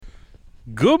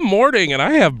Good morning, and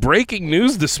I have breaking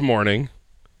news this morning.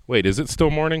 Wait, is it still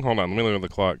morning? Hold on, let me look at the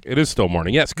clock. It is still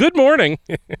morning. Yes, good morning.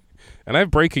 And I have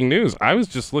breaking news. I was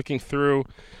just looking through.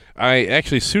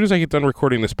 As soon as I get done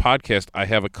recording this podcast, I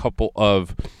have a couple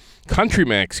of Country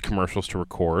Max commercials to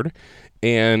record.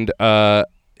 And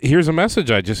here's a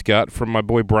message I just got from my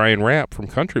boy Brian Rapp from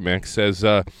Country Max. Says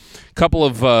a couple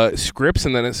of scripts,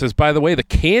 and then it says, by the way, the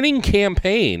canning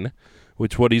campaign,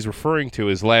 which what he's referring to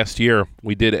is last year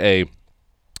we did a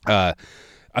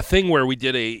thing where we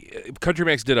did Country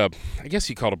Max did I guess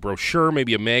you call it a brochure,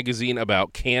 maybe a magazine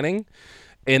about canning.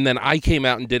 And then I came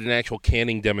out and did an actual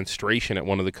canning demonstration at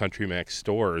one of the Country Max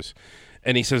stores.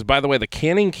 And he says, by the way, the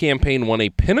canning campaign won a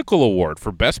Pinnacle Award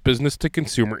for Best Business to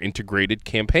Consumer Integrated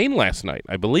Campaign last night.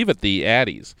 I believe at the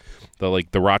Addies,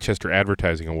 the Rochester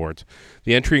Advertising Awards.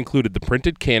 The entry included the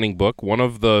printed canning book, one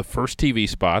of the first TV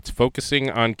spots focusing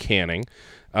on canning,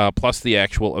 plus the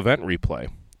actual event replay.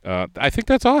 I think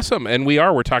that's awesome, and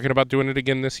we're talking about doing it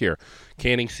again this year.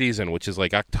 Canning season, which is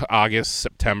like August,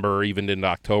 September, even into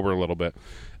October a little bit.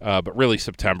 But really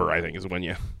September, I think, is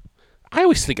when I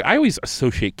always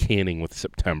associate canning with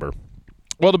September.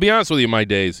 Well, to be honest with you, my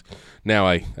days, now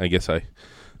I guess I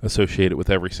associate it with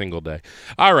every single day.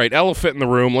 All right, elephant in the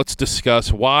room. Let's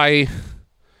discuss why,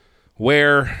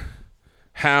 where,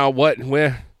 how, what,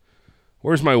 where.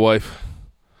 Where's my wife?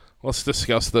 Let's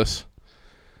discuss this.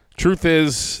 Truth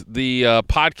is, the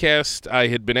podcast, I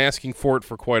had been asking for it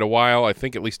for quite a while, I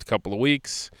think at least a couple of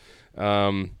weeks.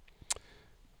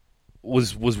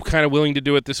 Was kind of willing to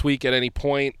do it this week at any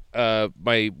point.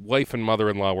 My wife and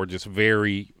mother-in-law were just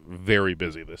very, very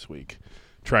busy this week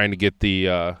trying to get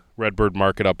the Redbird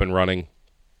Market up and running.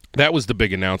 That was the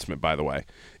big announcement, by the way,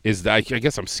 is that I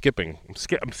guess I'm skipping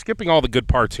all the good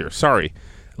parts here. Sorry.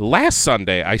 Last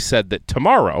Sunday, I said that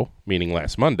tomorrow, meaning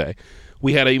last Monday,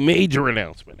 we had a major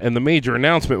announcement, and the major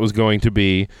announcement was going to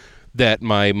be that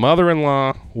my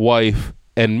mother-in-law, wife,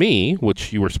 and me,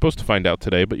 which you were supposed to find out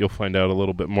today, but you'll find out a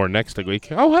little bit more next week.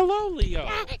 Oh, hello, Leo.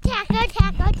 Taco.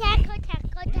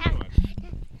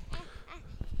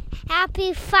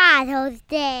 Happy Father's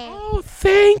Day. Oh,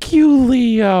 thank you,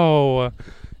 Leo.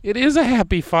 It is a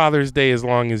happy Father's Day as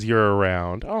long as you're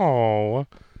around. Oh,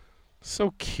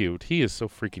 so cute. He is so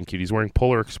freaking cute. He's wearing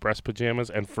Polar Express pajamas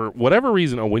and for whatever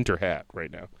reason a winter hat right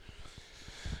now.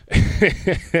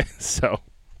 So,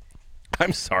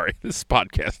 I'm sorry. This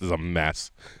podcast is a mess.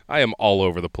 I am all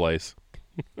over the place.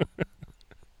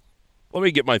 Let me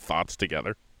get my thoughts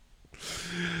together.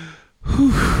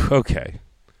 Whew. Okay.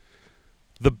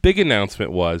 The big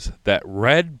announcement was that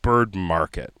Redbird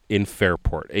Market in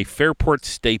Fairport, a Fairport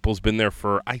staple, has been there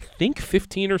for, I think,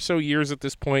 15 or so years at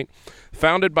this point.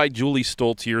 Founded by Julie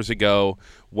Stoltz years ago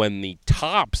when the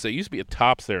Tops, there used to be a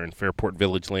Tops there in Fairport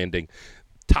Village Landing.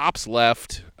 Tops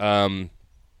left. I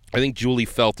think Julie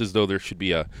felt as though there should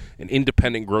be an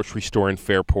independent grocery store in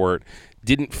Fairport.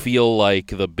 Didn't feel like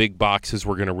the big boxes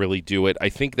were going to really do it. I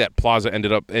think that plaza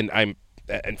ended up, in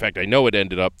fact, I know it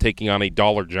ended up taking on a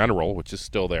Dollar General, which is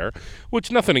still there,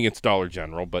 which nothing against Dollar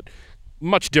General, but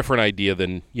much different idea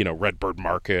than, Redbird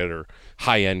Market or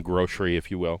high-end grocery, if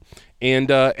you will.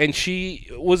 And she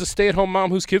was a stay-at-home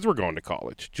mom whose kids were going to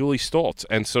college, Julie Stoltz.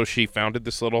 And so she founded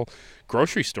this little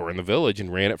grocery store in the village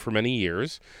and ran it for many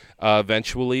years.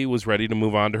 Eventually was ready to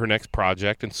move on to her next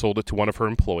project and sold it to one of her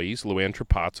employees, Luann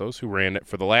Trapazzos, who ran it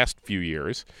for the last few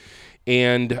years.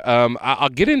 And I'll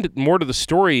get into more to the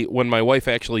story when my wife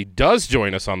actually does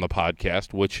join us on the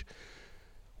podcast, which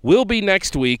will be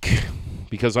next week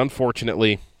because,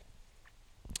 unfortunately,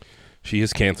 she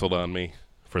has canceled on me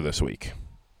for this week.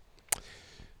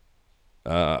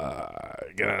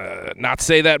 Gonna not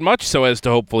say that much so as to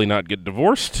hopefully not get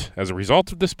divorced as a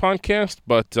result of this podcast,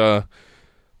 but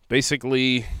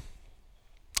basically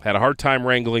had a hard time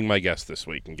wrangling my guest this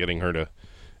week and getting her to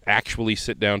actually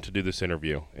sit down to do this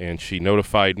interview. And she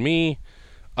notified me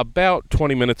about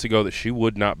 20 minutes ago that she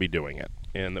would not be doing it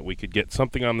and that we could get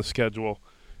something on the schedule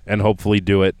and hopefully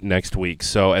do it next week.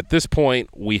 So at this point,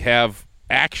 we have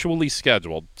actually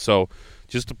scheduled. So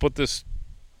just to put this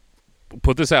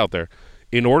out there,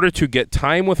 in order to get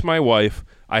time with my wife,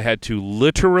 I had to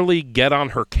literally get on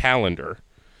her calendar.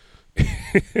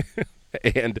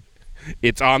 And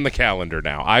it's on the calendar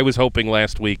now. I was hoping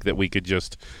last week that we could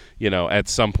just, at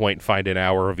some point find an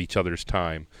hour of each other's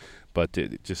time. But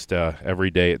it just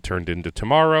every day it turned into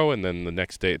tomorrow, and then the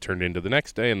next day it turned into the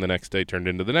next day, and the next day turned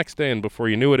into the next day. And before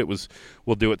you knew it,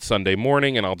 we'll do it Sunday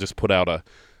morning, and I'll just put out a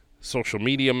social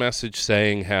media message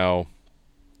saying how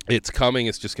it's coming.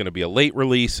 It's just going to be a late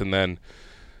release, and then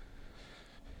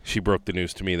she broke the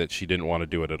news to me that she didn't want to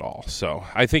do it at all. So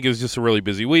I think it was just a really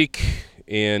busy week.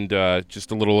 and just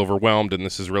a little overwhelmed, and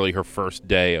this is really her first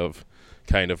day of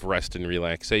kind of rest and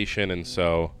relaxation, and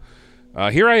so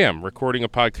here I am recording a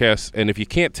podcast, and if you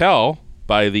can't tell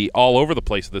by the all over the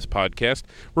place of this podcast,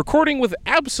 recording with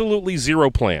absolutely zero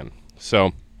plan.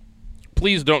 So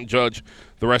please don't judge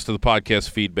the rest of the podcast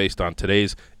feed based on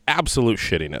today's absolute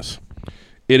shittiness.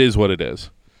 It is what it is.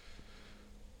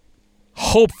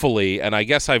 Hopefully, and I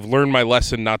guess I've learned my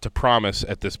lesson not to promise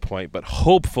at this point, but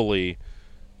hopefully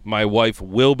my wife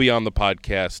will be on the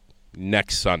podcast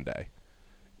next Sunday.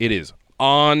 It is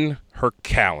on her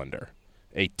calendar,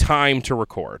 a time to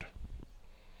record.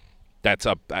 That's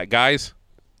up, guys.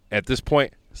 At this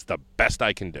point, it's the best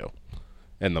I can do,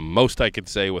 and the most I could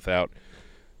say without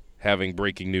having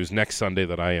breaking news next Sunday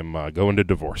that I am going to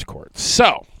divorce court.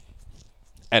 So,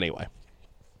 anyway,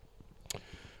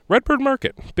 Redbird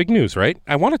Market, big news, right?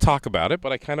 I want to talk about it,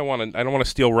 but I kind of want to. I don't want to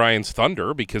steal Ryan's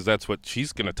thunder because that's what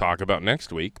she's going to talk about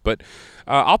next week. But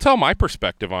I'll tell my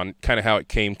perspective on kind of how it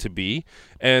came to be,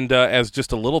 and as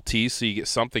just a little tease, so you get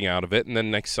something out of it. And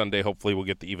then next Sunday, hopefully, we'll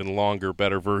get the even longer,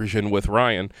 better version with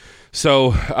Ryann.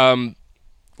 So, Ryann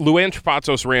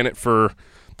Trapazos ran it for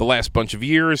the last bunch of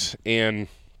years, and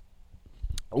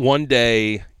one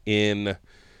day in,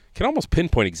 can almost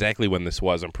pinpoint exactly when this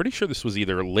was. I'm pretty sure this was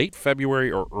either late February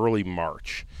or early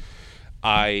March.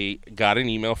 I got an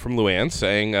email from Ryann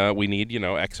saying we need,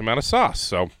 X amount of sauce.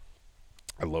 So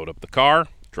I load up the car,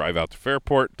 drive out to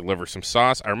Fairport, deliver some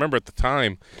sauce. I remember at the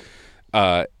time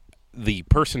the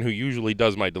person who usually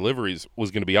does my deliveries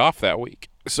was going to be off that week.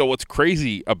 So what's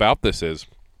crazy about this is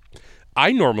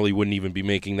I normally wouldn't even be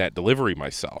making that delivery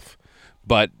myself.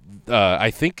 But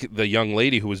I think the young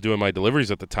lady who was doing my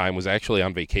deliveries at the time was actually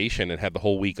on vacation and had the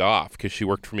whole week off because she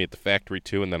worked for me at the factory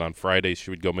too, and then on Fridays she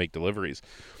would go make deliveries.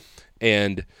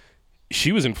 And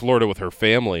she was in Florida with her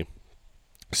family.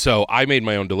 So I made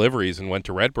my own deliveries and went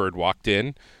to Redbird, walked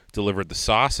in, delivered the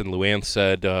sauce, and Ryann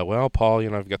said, well, Paul,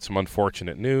 I've got some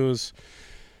unfortunate news.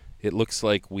 It looks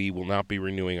like we will not be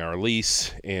renewing our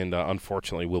lease, and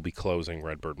unfortunately we'll be closing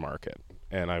Redbird Market.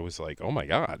 And I was like, oh my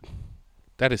God.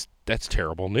 That's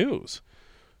terrible news.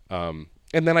 And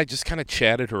then I just kind of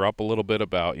chatted her up a little bit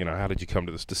about, how did you come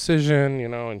to this decision,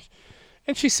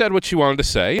 and she said what she wanted to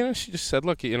say. She just said,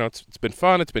 look, it's been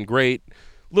fun. It's been great.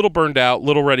 Little burned out,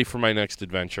 little ready for my next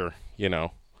adventure,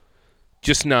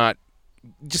 just not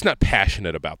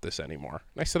passionate about this anymore.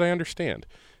 And I said, I understand.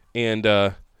 And,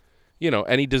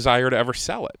 any desire to ever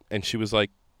sell it. And she was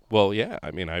like, well, yeah,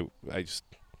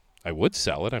 I would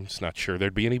sell it. I'm just not sure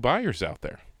there'd be any buyers out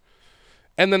there.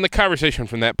 And then the conversation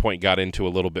from that point got into a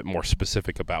little bit more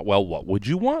specific about, well, what would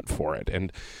you want for it?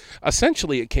 And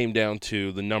essentially it came down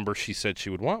to the number she said she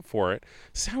would want for it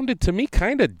sounded to me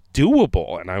kind of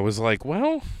doable. And I was like,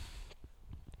 well,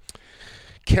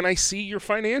 can I see your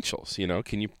financials?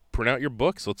 Can you print out your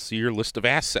books? Let's see your list of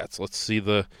assets. Let's see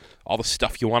all the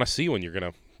stuff you want to see when you're going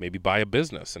to maybe buy a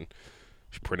business. And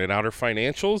she printed out her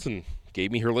financials and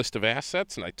gave me her list of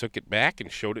assets, and I took it back and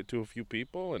showed it to a few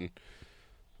people, and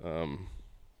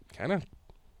kind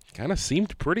of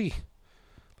seemed like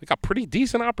a pretty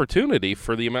decent opportunity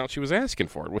for the amount she was asking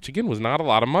for it, which again was not a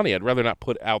lot of money. I'd rather not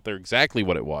put out there exactly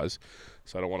what it was,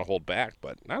 so I don't want to hold back,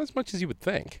 but not as much as you would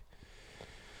think.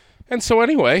 And so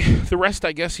anyway, the rest,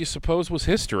 I guess you suppose, was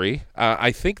history.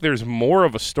 I think there's more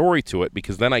of a story to it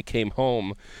because then I came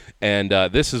home, and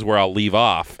this is where I'll leave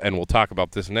off, and we'll talk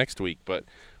about this next week, but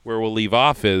where we'll leave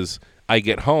off is I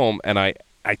get home, and I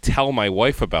tell my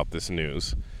wife about this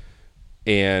news,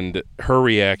 and her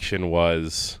reaction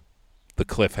was the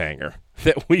cliffhanger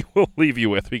that we will leave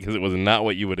you with because it was not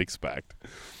what you would expect.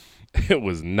 It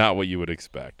was not what you would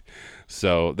expect.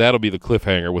 So that'll be the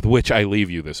cliffhanger with which I leave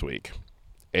you this week.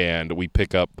 And we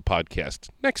pick up the podcast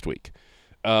next week.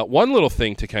 One little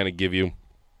thing to kind of give you,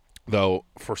 though,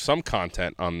 for some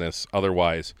content on this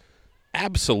otherwise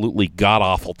absolutely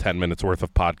god-awful 10 minutes worth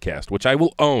of podcast, which I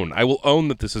will own. I will own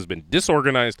that this has been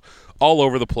disorganized all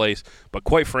over the place, but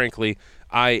quite frankly,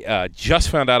 I just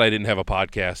found out I didn't have a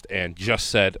podcast and just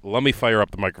said, let me fire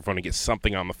up the microphone and get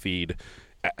something on the feed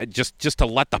just to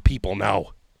let the people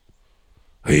know.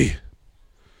 Hey.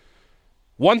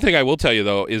 One thing I will tell you,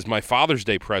 though, is my Father's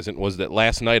Day present was that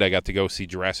last night I got to go see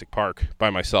Jurassic Park by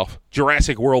myself.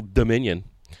 Jurassic World Dominion.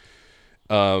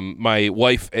 My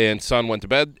wife and son went to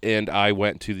bed, and I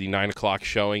went to the 9 o'clock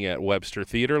showing at Webster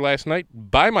Theater last night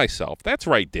by myself. That's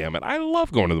right, damn it. I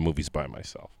love going to the movies by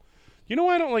myself. You know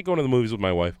why I don't like going to the movies with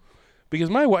my wife? Because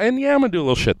my wife, and yeah, I'm going to do a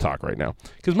little shit talk right now,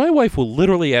 because my wife will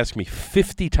literally ask me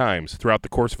 50 times throughout the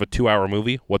course of a 2-hour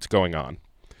movie what's going on.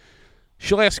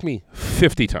 She'll ask me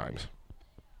 50 times.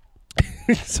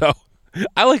 So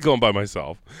I like going by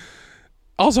myself.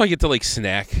 Also, I get to like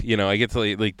snack. I get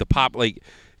to like the pop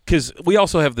because we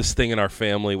also have this thing in our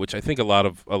family, which I think a lot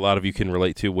of you can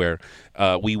relate to, where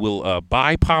we will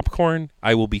buy popcorn.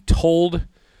 I will be told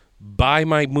by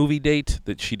my movie date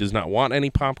that she does not want any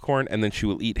popcorn, and then she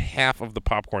will eat half of the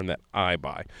popcorn that I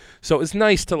buy. So it's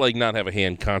nice to like not have a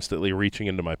hand constantly reaching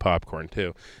into my popcorn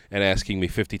too and asking me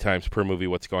 50 times per movie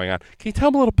what's going on. Can you tell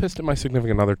I'm a little pissed at my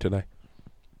significant other today?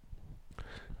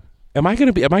 Am I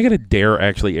gonna dare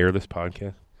actually air this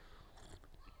podcast?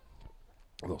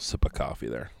 A little sip of coffee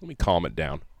there. Let me calm it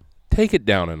down. Take it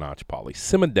down a notch, Polly.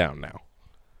 Simmer down now.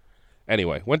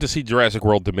 Anyway, went to see Jurassic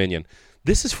World Dominion.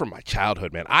 This is from my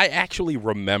childhood, man. I actually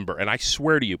remember, and I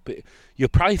swear to you, you'll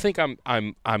probably think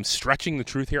I'm stretching the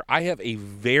truth here. I have a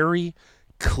very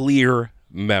clear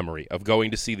memory of going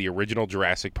to see the original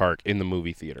Jurassic Park in the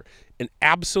movie theater. An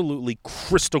absolutely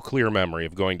crystal clear memory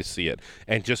of going to see it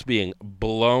and just being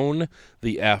blown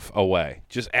the F away.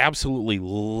 Just absolutely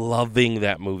loving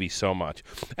that movie so much.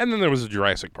 And then there was a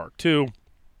Jurassic Park 2.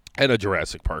 And a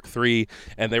Jurassic Park 3,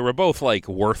 and they were both, like,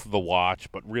 worth the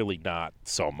watch, but really not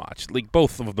so much. Like,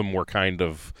 both of them were kind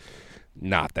of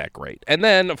not that great. And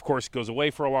then, of course, it goes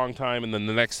away for a long time, and then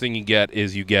the next thing you get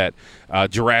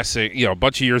Jurassic, a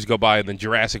bunch of years go by, and then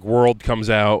Jurassic World comes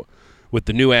out with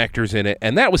the new actors in it,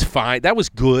 and that was fine. That was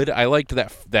good. I liked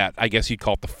that I guess you'd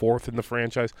call it the fourth in the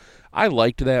franchise. I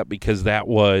liked that because that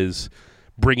was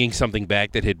bringing something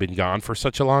back that had been gone for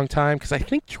such a long time, because I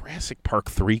think Jurassic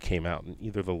Park 3 came out in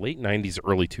either the late 90s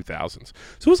or early 2000s.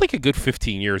 So it was like a good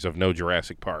 15 years of no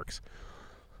Jurassic Parks.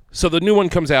 So the new one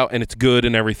comes out, and it's good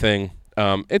and everything.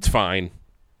 It's fine.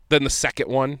 Then the second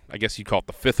one, I guess you'd call it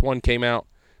the fifth one, came out.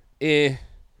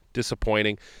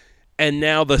 Disappointing. And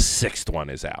now the sixth one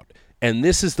is out. And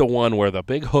this is the one where the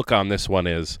big hook on this one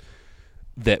is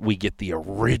that we get the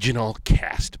original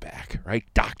cast back, right?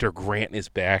 Dr. Grant is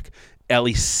back.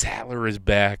 Ellie Sattler is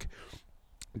back.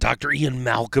 Dr. Ian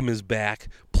Malcolm is back.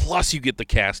 Plus, you get the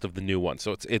cast of the new one.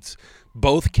 So it's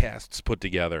both casts put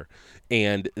together.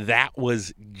 And that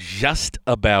was just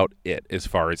about it as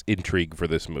far as intrigue for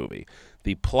this movie.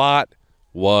 The plot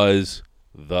was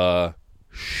the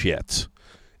shit.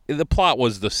 The plot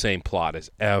was the same plot as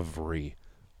every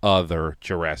other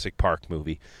Jurassic Park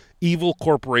movie. Evil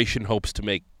corporation hopes to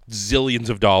make zillions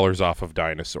of dollars off of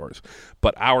dinosaurs.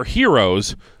 But our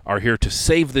heroes are here to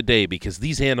save the day because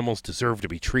these animals deserve to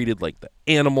be treated like the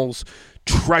animals,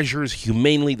 treasures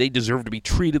humanely. They deserve to be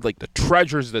treated like the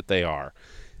treasures that they are.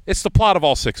 It's the plot of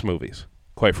all six movies,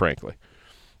 quite frankly.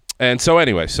 And so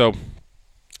anyway,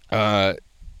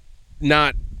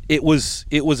 it was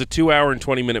a 2 hour and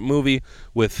 20 minute movie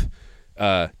with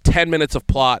 10 minutes of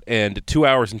plot and 2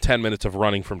 hours and 10 minutes of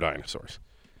running from dinosaurs.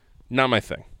 Not my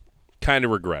thing. Kind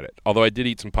of regret it. Although I did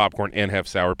eat some popcorn and have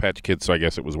Sour Patch Kids, so I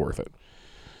guess it was worth it.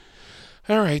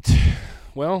 All right.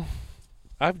 Well,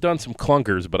 I've done some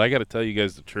clunkers, but I got to tell you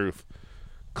guys the truth.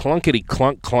 Clunkety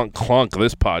clunk, clunk, clunk,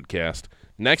 this podcast.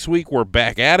 Next week, we're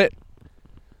back at it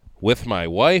with my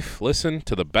wife. Listen,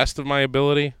 to the best of my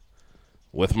ability,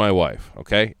 with my wife,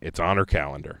 okay? It's on her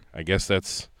calendar. I guess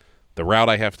that's the route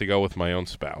I have to go with my own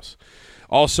spouse.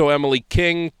 Also, Emily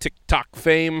King, TikTok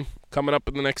fame, coming up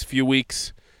in the next few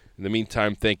weeks. In the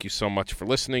meantime, thank you so much for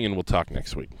listening, and we'll talk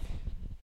next week.